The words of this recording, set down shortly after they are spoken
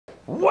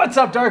What's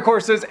up, Dark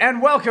Horses,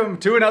 and welcome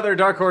to another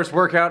Dark Horse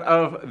workout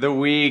of the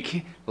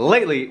week.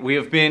 Lately, we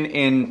have been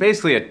in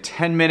basically a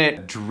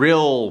 10-minute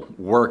drill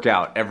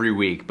workout every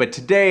week, but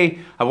today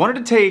I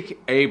wanted to take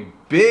a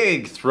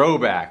big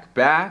throwback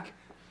back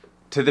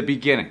to the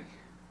beginning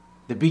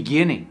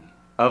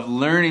of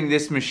learning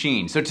this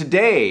machine. So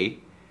today,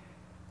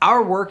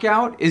 our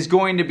workout is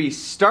going to be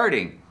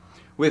starting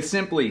with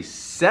simply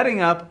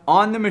setting up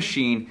on the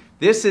machine.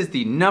 This is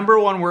the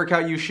 #1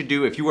 workout you should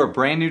do if you are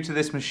brand new to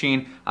this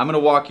machine. I'm gonna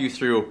walk you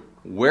through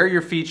where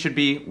your feet should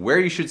be, where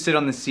you should sit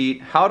on the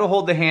seat, how to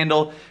hold the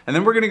handle, and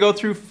then we're gonna go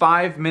through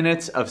 5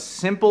 minutes of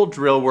simple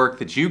drill work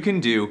that you can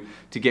do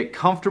to get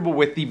comfortable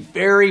with the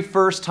very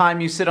first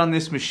time you sit on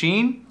this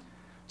machine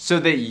so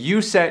that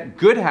you set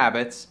good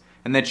habits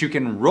and that you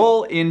can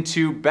roll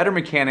into better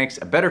mechanics,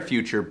 a better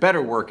future,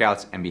 better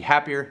workouts, and be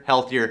happier,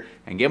 healthier,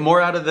 and get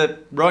more out of the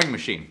rowing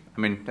machine.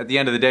 I mean, at the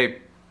end of the day,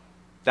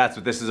 that's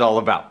what this is all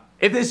about.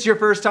 If this is your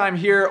first time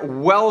here,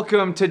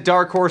 welcome to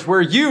Dark Horse,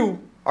 where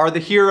you are the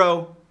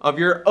hero of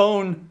your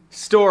own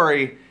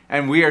story,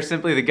 and we are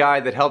simply the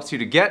guide that helps you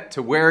to get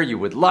to where you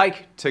would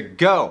like to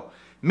go.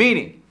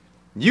 Meaning,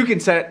 you can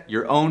set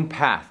your own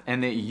path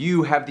and that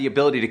you have the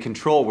ability to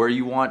control where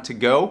you want to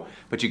go,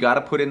 but you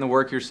gotta put in the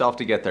work yourself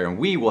to get there, and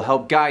we will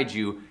help guide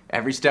you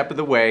every step of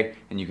the way,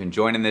 and you can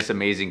join in this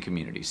amazing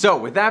community. So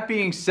with that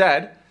being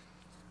said,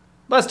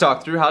 let's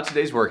talk through how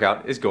today's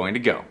workout is going to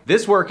go.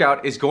 This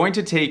workout is going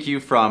to take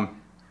you from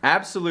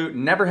absolute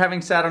never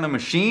having sat on a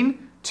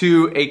machine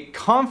to a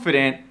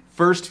confident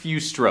first few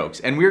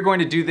strokes. And we're going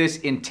to do this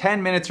in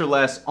 10 minutes or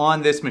less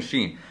on this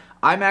machine.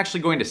 I'm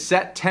actually going to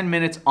set 10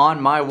 minutes on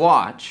my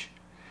watch,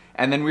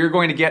 and then we're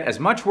going to get as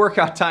much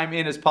workout time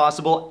in as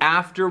possible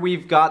after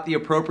we've got the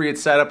appropriate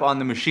setup on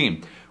the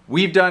machine.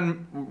 We've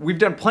done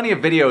plenty of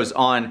videos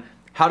on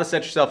how to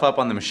set yourself up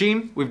on the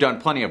machine. We've done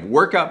plenty of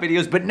workout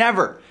videos, but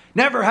never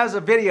has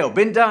a video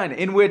been done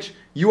in which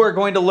you are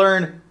going to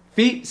learn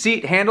feet,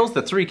 seat, handles,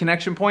 the 3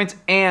 connection points,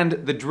 and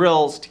the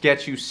drills to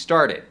get you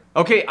started.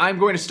 Okay, I'm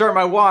going to start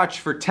my watch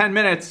for 10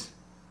 minutes.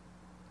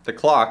 The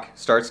clock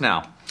starts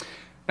now.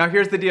 Now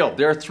here's the deal.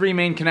 There are 3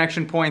 main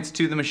connection points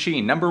to the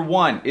machine.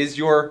 #1 is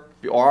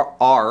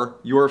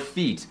your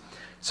feet.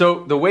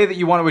 So the way that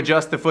you want to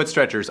adjust the foot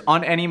stretchers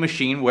on any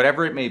machine,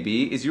 whatever it may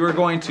be, is you are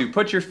going to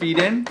put your feet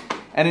in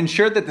and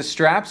ensure that the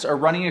straps are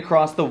running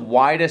across the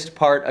widest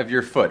part of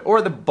your foot,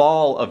 or the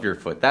ball of your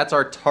foot. That's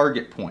our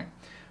target point.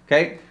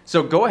 Okay,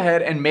 so go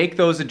ahead and make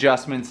those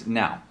adjustments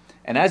now.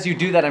 And as you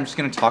do that, I'm just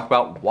gonna talk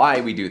about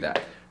why we do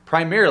that.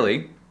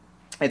 Primarily,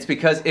 it's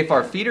because if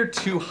our feet are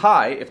too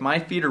high, if my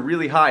feet are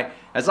really high,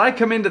 as I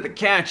come into the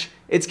catch,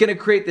 it's gonna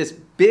create this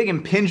big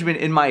impingement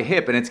in my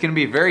hip, and it's gonna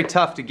be very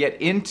tough to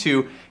get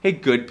into a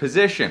good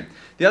position.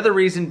 The other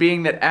reason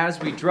being that as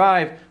we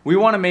drive, we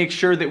wanna make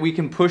sure that we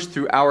can push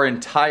through our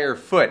entire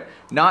foot,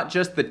 not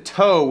just the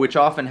toe, which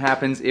often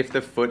happens if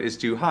the foot is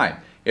too high.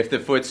 If the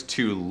foot's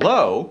too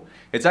low,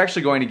 it's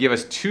actually going to give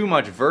us too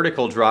much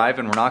vertical drive,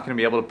 and we're not gonna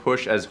be able to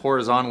push as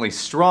horizontally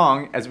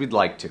strong as we'd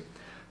like to.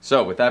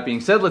 So with that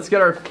being said, let's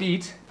get our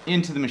feet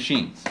into the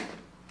machines.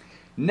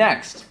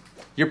 Next,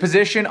 your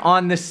position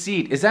on the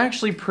seat is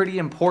actually pretty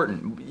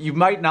important. You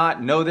might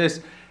not know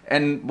this,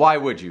 and why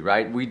would you,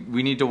 right? We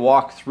need to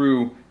walk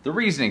through the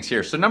reasonings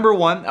here. So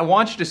 #1, I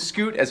want you to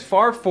scoot as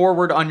far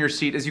forward on your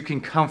seat as you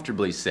can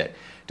comfortably sit.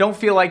 Don't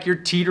feel like you're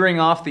teetering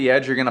off the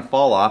edge, you're gonna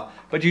fall off,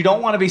 but you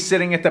don't wanna be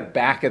sitting at the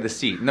back of the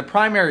seat. And the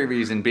primary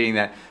reason being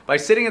that by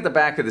sitting at the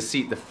back of the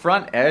seat, the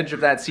front edge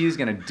of that seat is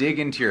gonna dig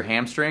into your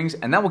hamstrings,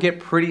 and that will get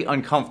pretty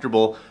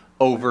uncomfortable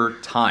over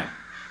time.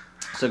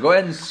 So go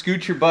ahead and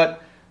scoot your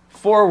butt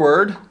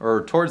forward,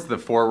 or towards the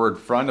forward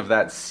front of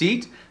that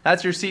seat.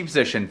 That's your seat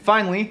position.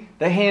 Finally,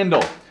 the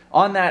handle.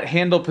 On that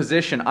handle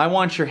position, I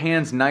want your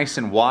hands nice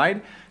and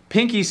wide.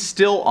 Pinky's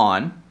still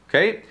on,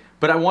 okay?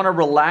 But I want a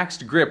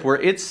relaxed grip where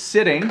it's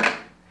sitting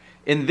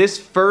in this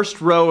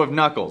first row of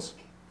knuckles.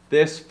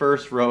 This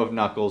first row of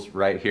knuckles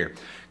right here.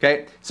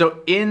 Okay, so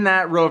in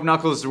that row of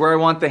knuckles is where I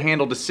want the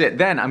handle to sit.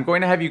 Then I'm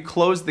going to have you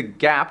close the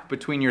gap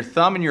between your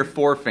thumb and your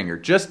forefinger,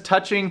 just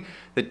touching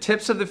the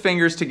tips of the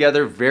fingers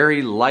together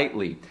very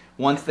lightly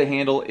once the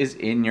handle is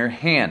in your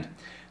hand.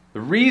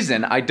 The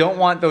reason I don't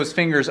want those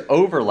fingers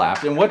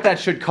overlapped, and what that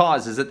should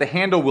cause, is that the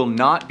handle will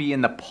not be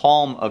in the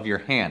palm of your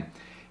hand.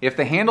 If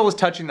the handle is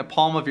touching the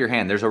palm of your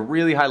hand, there's a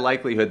really high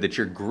likelihood that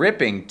you're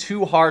gripping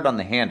too hard on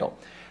the handle.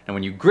 And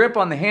when you grip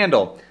on the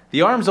handle,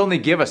 the arms only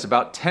give us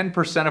about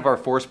 10% of our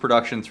force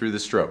production through the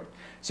stroke.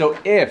 So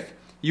if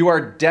you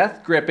are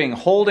death gripping,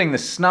 holding the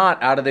snot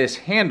out of this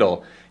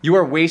handle, you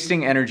are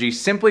wasting energy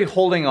simply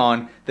holding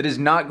on that is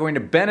not going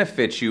to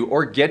benefit you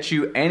or get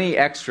you any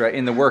extra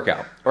in the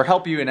workout, or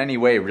help you in any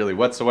way really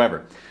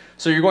whatsoever.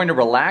 So you're going to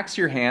relax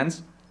your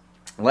hands,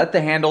 let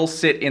the handle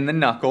sit in the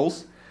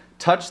knuckles,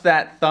 touch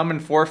that thumb and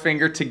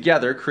forefinger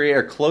together,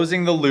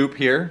 closing the loop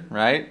here,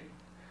 right?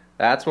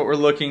 That's what we're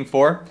looking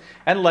for.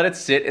 And let it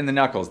sit in the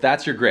knuckles.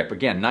 That's your grip.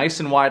 Again, nice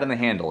and wide on the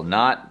handle,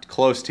 not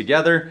close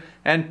together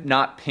and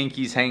not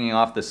pinkies hanging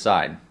off the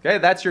side. Okay,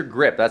 that's your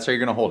grip. That's how you're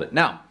gonna hold it.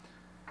 Now,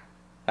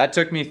 that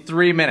took me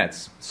 3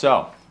 minutes.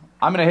 So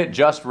I'm gonna hit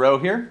just row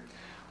here.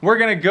 We're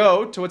gonna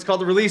go to what's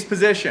called the release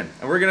position,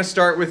 and we're gonna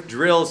start with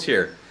drills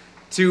here.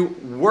 To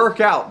work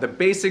out the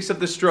basics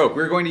of the stroke,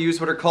 we're going to use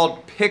what are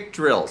called pick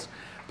drills.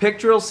 Pick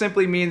drills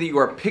simply mean that you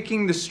are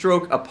picking the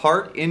stroke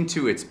apart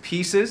into its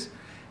pieces,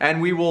 and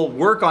we will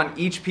work on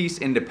each piece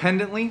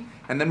independently,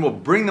 and then we'll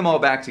bring them all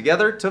back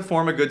together to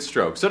form a good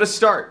stroke. So to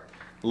start,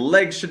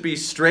 legs should be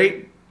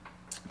straight,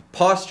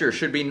 posture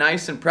should be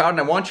nice and proud, and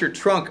I want your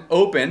trunk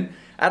open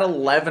at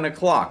 11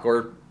 o'clock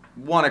or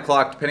 1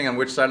 o'clock, depending on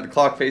which side of the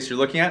clock face you're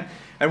looking at.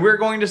 And we're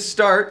going to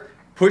start,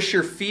 push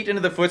your feet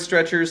into the foot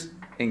stretchers,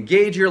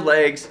 engage your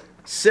legs,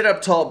 sit up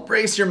tall,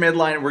 brace your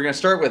midline, and we're gonna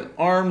start with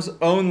arms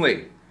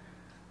only.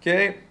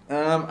 Okay,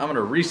 I'm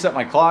gonna reset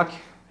my clock.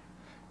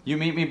 You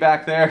meet me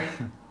back there.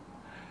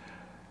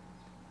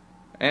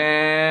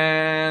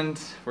 And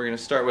we're gonna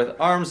start with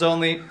arms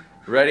only,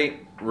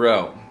 ready,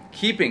 row.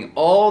 Keeping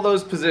all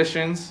those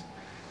positions,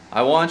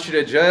 I want you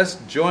to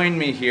just join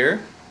me here.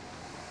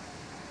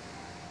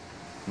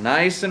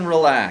 Nice and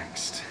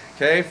relaxed,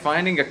 okay?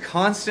 Finding a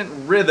constant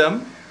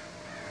rhythm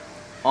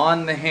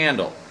on the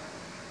handle.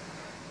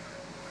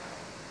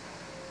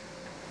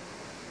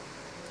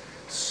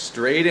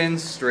 Straight in,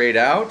 straight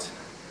out.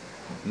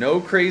 No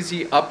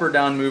crazy up or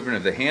down movement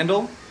of the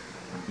handle.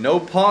 No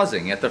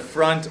pausing at the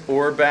front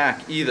or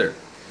back either.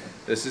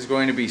 This is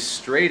going to be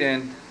straight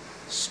in,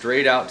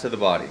 straight out to the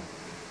body.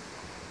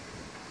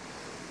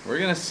 We're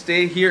going to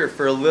stay here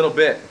for a little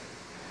bit,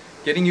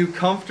 getting you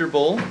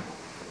comfortable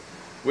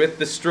with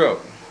the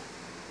stroke.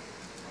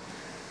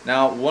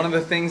 Now, one of the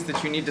things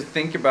that you need to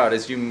think about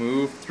as you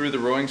move through the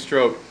rowing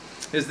stroke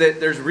is that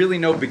there's really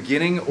no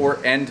beginning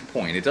or end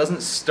point. It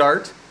doesn't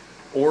start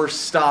or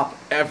stop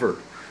ever.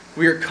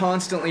 We are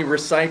constantly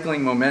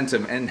recycling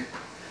momentum, and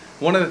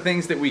one of the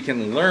things that we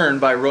can learn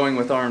by rowing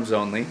with arms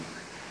only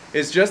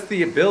is just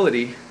the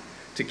ability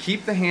to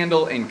keep the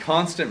handle in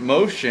constant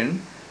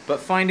motion, but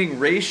finding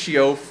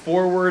ratio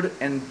forward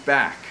and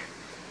back.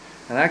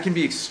 And that can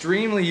be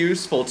extremely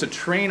useful to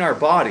train our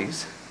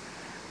bodies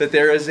that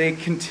there is a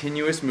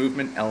continuous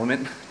movement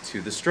element to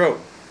the stroke.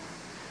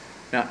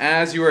 Now,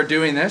 as you are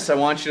doing this, I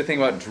want you to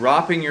think about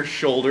dropping your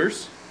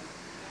shoulders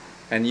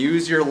and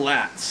use your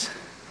lats.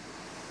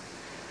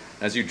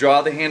 As you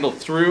draw the handle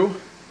through,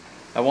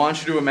 I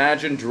want you to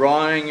imagine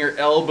drawing your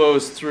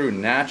elbows through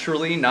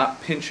naturally,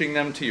 not pinching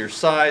them to your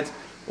sides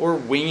or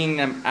winging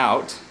them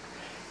out,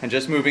 and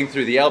just moving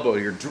through the elbow.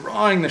 You're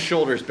drawing the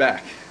shoulders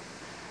back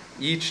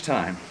each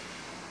time.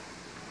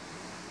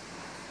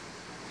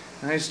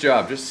 Nice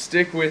job. Just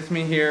stick with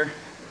me here.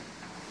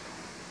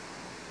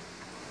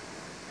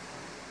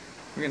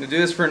 We're going to do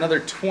this for another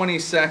 20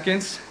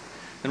 seconds,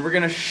 and we're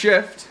going to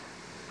shift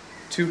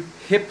to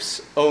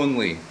hips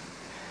only.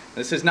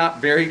 This is not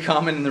very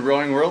common in the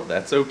rowing world.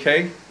 That's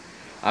okay.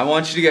 I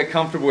want you to get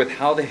comfortable with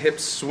how the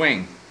hips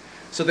swing.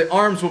 So the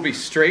arms will be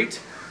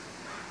straight,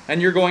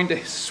 and you're going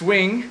to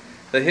swing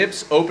the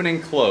hips open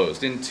and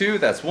closed. In 2,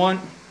 that's 1,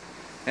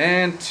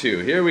 and 2.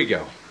 Here we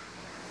go.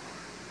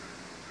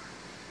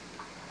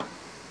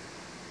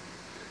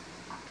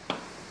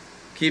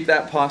 Keep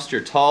that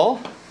posture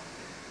tall,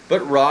 but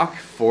rock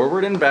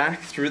forward and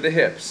back through the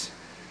hips.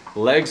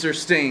 Legs are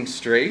staying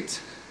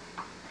straight.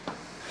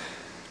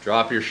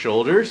 Drop your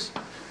shoulders.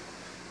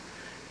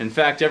 In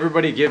fact,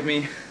 everybody give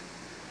me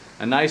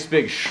a nice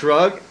big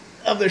shrug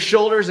of the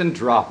shoulders and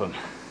drop them.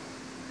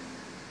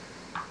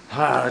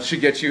 That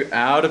should get you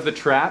out of the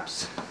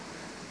traps,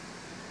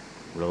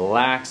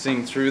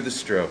 relaxing through the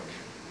stroke.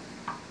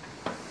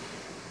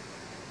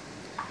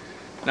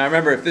 Now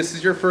remember, if this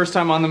is your first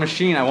time on the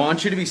machine, I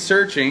want you to be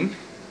searching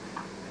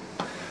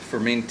for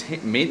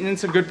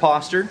maintenance of good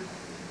posture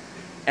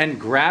and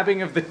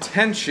grabbing of the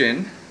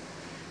tension.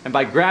 And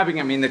by grabbing,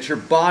 I mean that your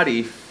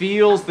body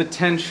feels the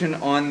tension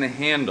on the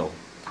handle.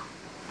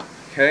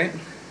 Okay?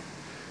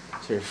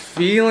 So you're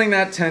feeling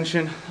that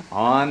tension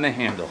on the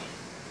handle.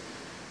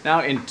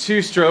 Now in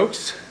 2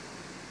 strokes,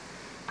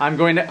 I'm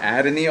going to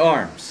add in the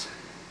arms.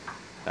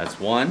 That's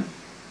 1.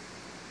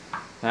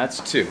 That's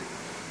 2.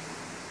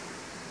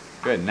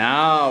 Good.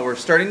 Now we're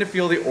starting to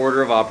feel the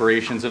order of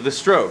operations of the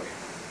stroke.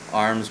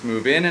 Arms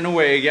move in and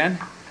away again,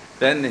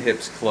 then the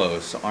hips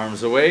close. So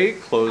arms away,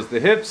 close the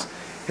hips.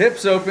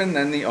 Hips open,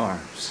 then the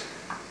arms.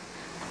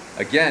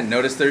 Again,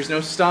 notice there's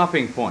no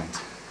stopping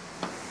point.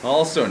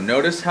 Also,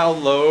 notice how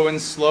low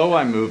and slow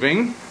I'm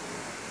moving,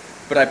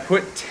 but I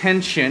put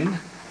tension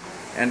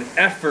and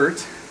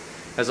effort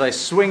as I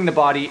swing the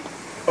body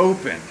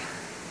open.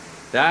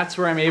 That's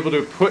where I'm able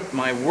to put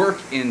my work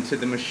into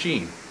the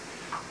machine.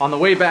 On the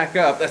way back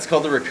up, that's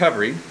called the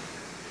recovery.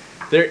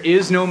 There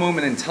is no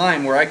moment in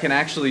time where I can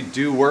actually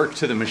do work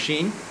to the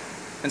machine.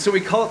 And so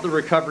we call it the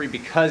recovery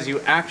because you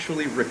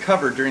actually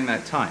recover during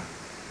that time.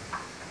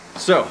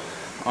 So,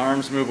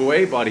 arms move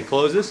away, body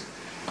closes.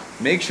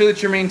 Make sure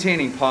that you're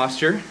maintaining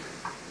posture.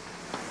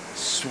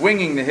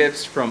 Swinging the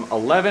hips from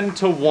 11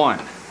 to 1.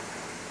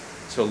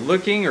 So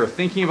looking or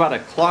thinking about a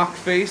clock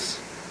face,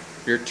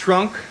 your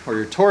trunk or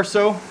your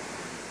torso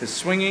is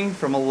swinging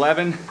from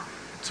 11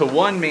 to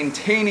 1,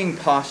 maintaining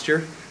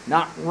posture,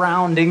 not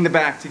rounding the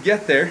back to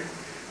get there,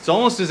 It's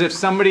almost as if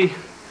somebody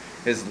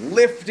is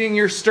lifting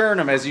your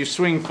sternum as you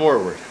swing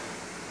forward.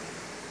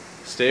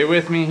 Stay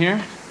with me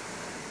here.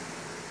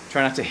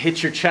 Try not to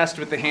hit your chest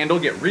with the handle.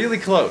 Get really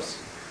close,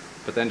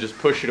 but then just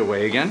push it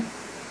away again.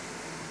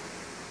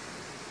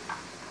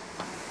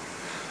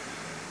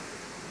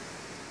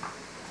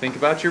 Think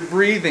about your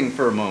breathing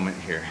for a moment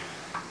here.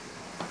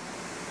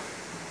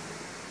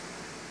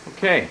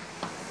 Okay.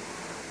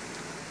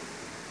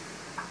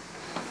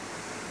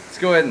 Let's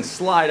go ahead and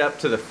slide up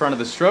to the front of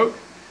the stroke.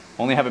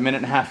 Only have a minute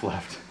and a half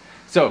left.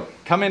 So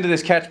come into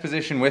this catch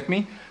position with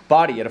me.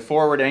 Body at a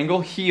forward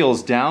angle,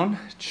 heels down,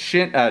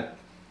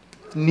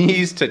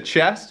 knees to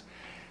chest.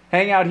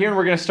 Hang out here and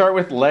we're gonna start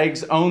with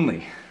legs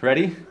only.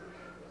 Ready?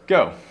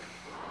 Go.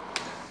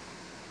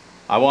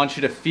 I want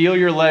you to feel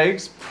your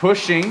legs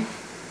pushing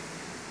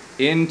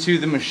into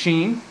the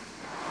machine.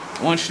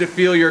 I want you to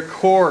feel your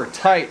core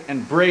tight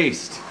and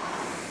braced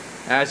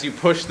as you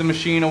push the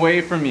machine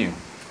away from you.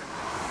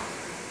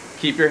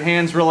 Keep your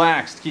hands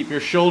relaxed, keep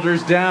your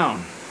shoulders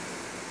down.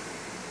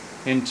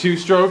 In 2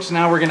 strokes,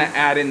 now we're gonna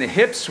add in the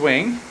hip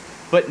swing,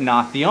 but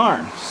not the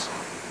arms.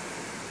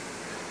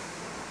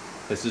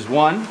 This is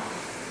 1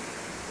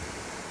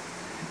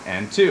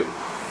 and 2.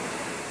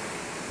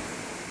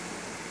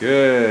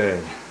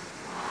 Good.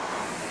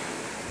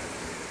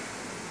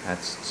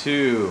 That's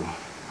 2.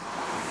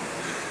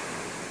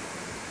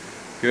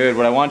 Good.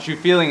 What I want you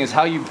feeling is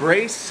how you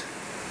brace,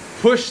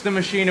 push the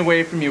machine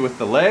away from you with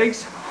the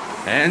legs,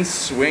 and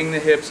swing the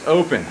hips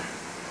open.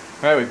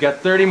 All right, we've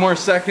got 30 more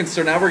seconds,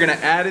 so now we're gonna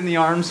add in the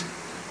arms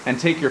and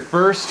take your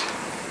first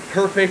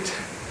perfect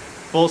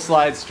full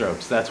slide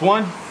strokes. That's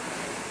 1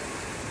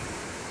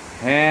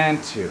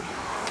 and 2.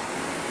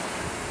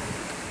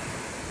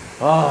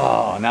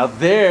 Oh, now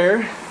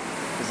there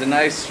is a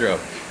nice stroke.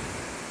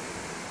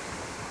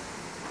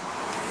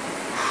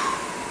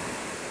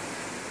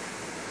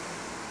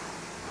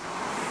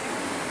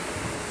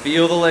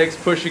 Feel the legs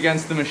push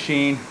against the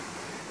machine.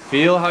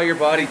 Feel how your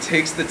body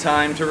takes the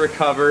time to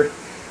recover,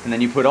 and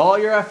then you put all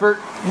your effort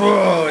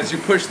as you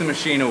push the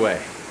machine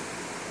away.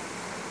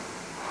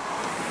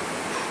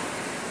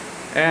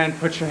 And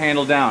put your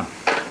handle down.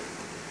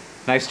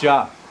 Nice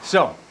job.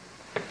 So,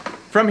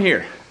 from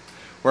here,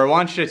 where I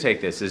want you to take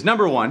this is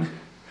number 1,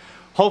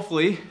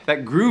 hopefully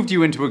that grooved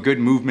you into a good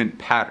movement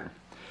pattern.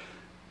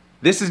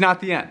 This is not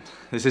the end.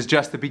 This is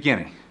just the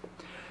beginning.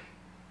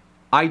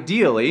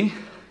 Ideally,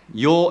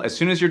 you'll, as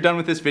soon as you're done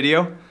with this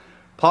video,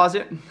 pause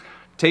it,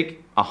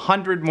 take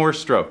 100 more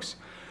strokes,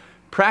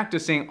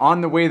 practicing on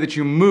the way that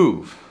you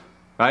move,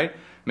 right?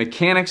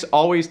 Mechanics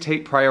always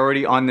take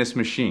priority on this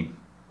machine.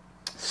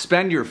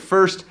 Spend your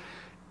first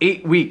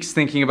 8 weeks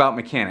thinking about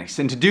mechanics.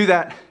 And to do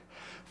that,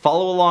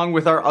 follow along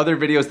with our other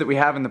videos that we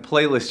have in the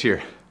playlist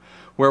here,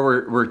 where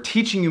we're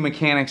teaching you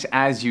mechanics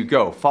as you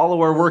go.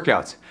 Follow our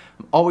workouts.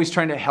 I'm always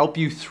trying to help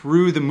you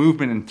through the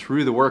movement and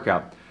through the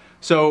workout.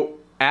 So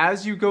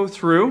as you go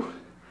through,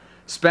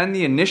 spend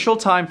the initial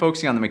time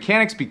focusing on the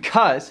mechanics,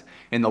 because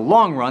in the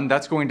long run,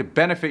 that's going to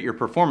benefit your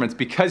performance,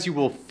 because you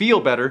will feel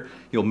better,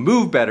 you'll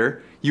move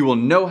better, you will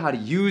know how to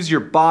use your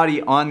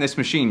body on this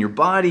machine. Your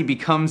body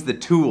becomes the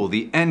tool,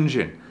 the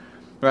engine,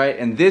 right?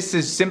 And this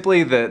is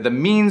simply the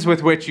means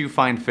with which you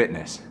find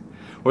fitness,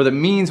 or the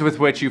means with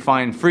which you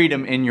find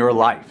freedom in your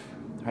life.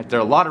 Right? There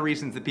are a lot of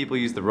reasons that people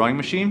use the rowing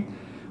machine.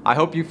 I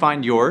hope you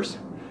find yours,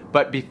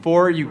 but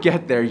before you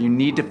get there, you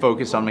need to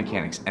focus on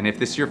mechanics. And if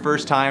this is your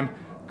first time,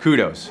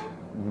 kudos.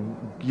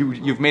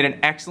 You've made an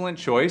excellent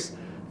choice,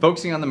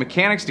 focusing on the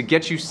mechanics to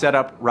get you set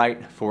up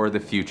right for the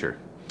future.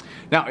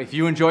 Now, if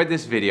you enjoyed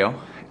this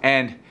video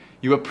and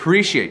you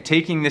appreciate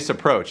taking this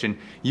approach, and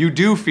you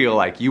do feel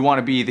like you want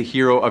to be the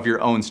hero of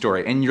your own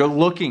story, and you're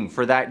looking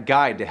for that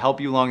guide to help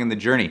you along in the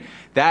journey,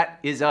 that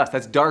is us.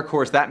 That's Dark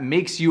Horse. That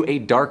makes you a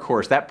Dark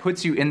Horse. That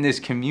puts you in this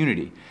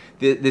community.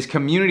 This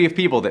community of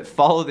people that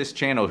follow this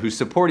channel, who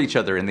support each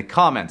other in the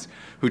comments,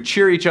 who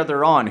cheer each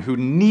other on, who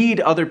need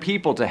other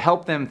people to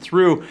help them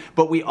through,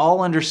 but we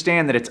all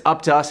understand that it's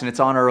up to us and it's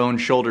on our own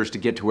shoulders to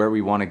get to where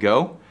we want to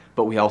go,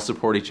 but we all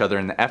support each other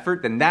in the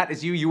effort. Then that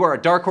is you. You are a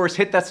Dark Horse.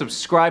 Hit that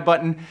subscribe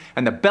button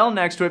and the bell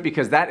next to it,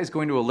 because that is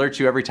going to alert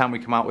you every time we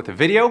come out with a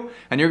video,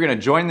 and you're going to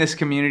join this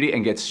community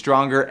and get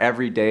stronger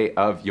every day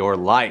of your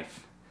life.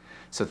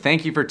 So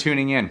thank you for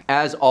tuning in.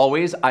 As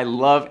always, I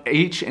love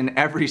each and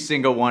every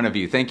single one of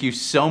you. Thank you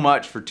so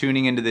much for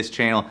tuning into this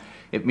channel.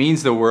 It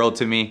means the world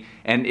to me,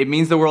 and it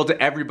means the world to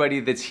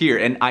everybody that's here.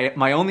 And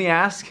my only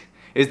ask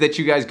is that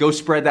you guys go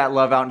spread that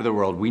love out into the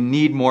world. We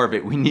need more of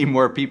it. We need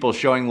more people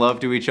showing love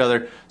to each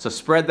other. So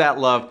spread that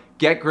love,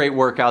 get great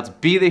workouts,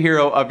 be the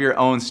hero of your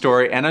own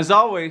story. And as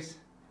always,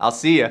 I'll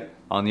see you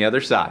on the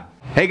other side.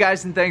 Hey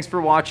guys, and thanks for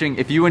watching.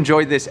 If you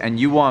enjoyed this and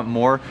you want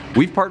more,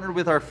 we've partnered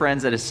with our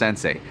friends at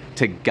Asensei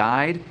to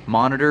guide,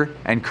 monitor,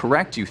 and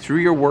correct you through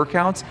your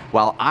workouts,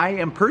 while I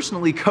am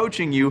personally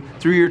coaching you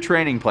through your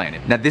training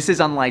plan. Now, this is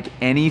unlike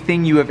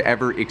anything you have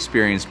ever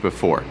experienced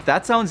before. If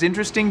that sounds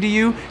interesting to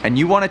you and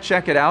you want to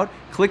check it out,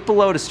 click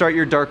below to start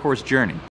your Dark Horse journey.